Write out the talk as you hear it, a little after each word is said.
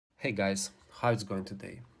Hey guys, how it's going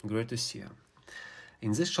today? Great to see you.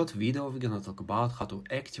 In this short video, we're gonna talk about how to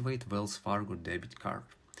activate Wells Fargo debit card.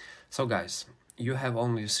 So guys, you have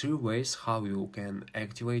only 3 ways how you can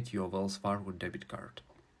activate your Wells Fargo debit card.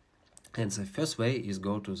 And the first way is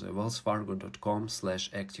go to the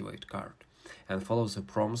wellsfargo.com/activate card and follow the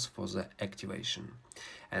prompts for the activation.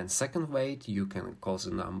 And second way, you can call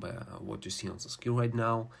the number what you see on the screen right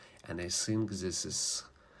now, and I think this is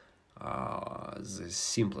the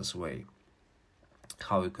simplest way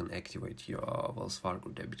how you can activate your Wells Fargo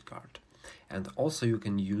debit card. And also you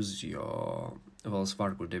can use your Wells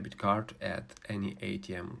Fargo debit card at any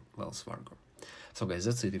ATM Wells Fargo. So guys,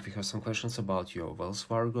 that's it. If you have some questions about your Wells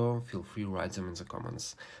Fargo, feel free to write them in the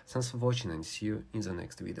comments. Thanks for watching and see you in the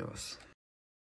next videos.